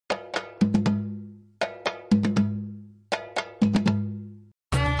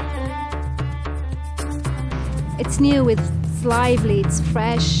It's new, it's lively, it's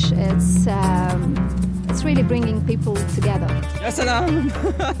fresh, it's really bringing people together. Yasalam.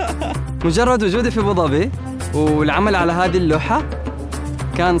 مجرد وجودي في أبو ظبي والعمل على هذه اللوحة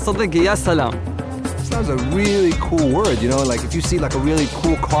كان صدق يا سلام. Yasalam is a really cool word, you know, like if you see like a really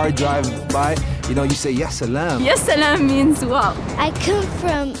cool car drive by, you know, you say Yasalam. Yasalam means wow. I come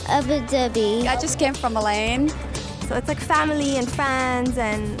from Abu Dhabi. I just came from Malaysia. So it's like family and friends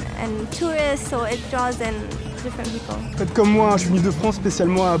and tourists, so it draws in different people. Faites comme moi, je suis venu de France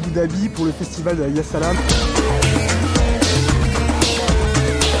spécialement à Abu Dhabi pour le festival de Yasalam.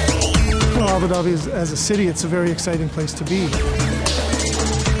 Well, Abu Dhabi as a city, it's a very exciting place to be.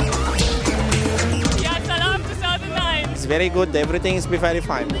 Yasalam 2009. It's very good. Everything is very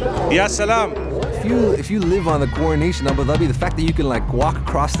fine. Yasalam. If you live on the coronation Abu Dhabi, the fact that you can like walk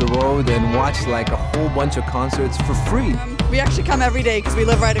across the road and watch like a whole bunch of concerts for free. We actually come every day because we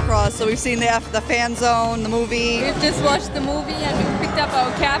live right across, so we've seen the fan zone, the movie. We've just watched the movie and we've picked up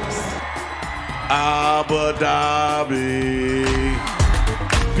our caps. Abu Dhabi.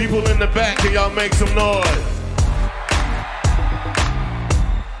 People in the back, can y'all make some noise?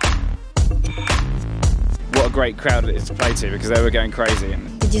 What a great crowd it is to play to because they were going crazy.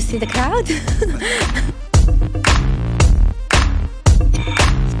 Did you see the crowd?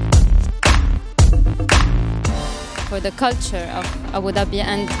 For the culture of Abu Dhabi,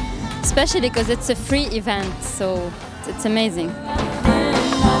 and especially because it's a free event, so it's amazing.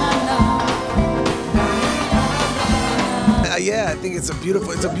 Yeah, I think it's a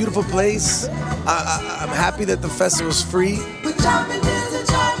beautiful place. I'm happy that the festival's free.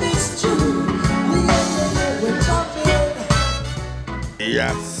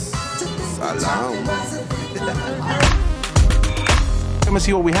 Yes. Salam. Come and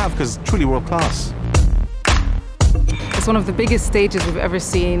see what we have because it's truly world class. It's one of the biggest stages we've ever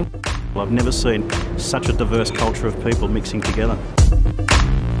seen. Well, I've never seen such a diverse culture of people mixing together.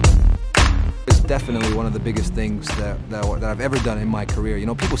 It's definitely one of the biggest things that I've ever done in my career. You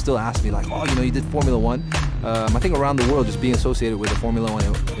know, people still ask me like, oh, you know, you did Formula One. I think around the world, just being associated with a Formula One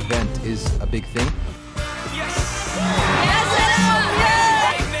event is a big thing.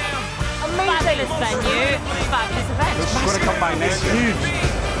 Fabulous venue, fabulous event. It's going to come by next year. Huge.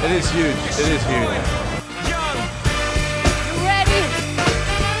 It is huge. It is huge.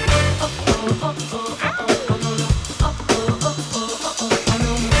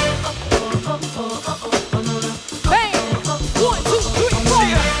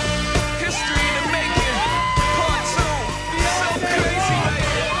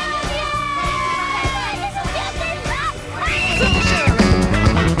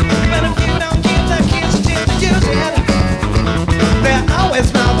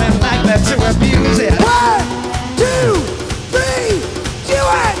 To abuse it. 1, 2, 3, do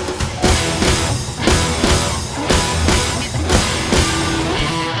it!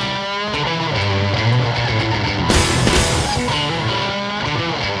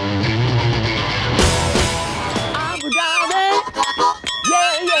 Abu Dhabi. Yeah,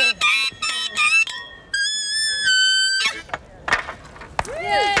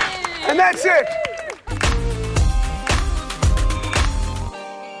 yeah. And that's it.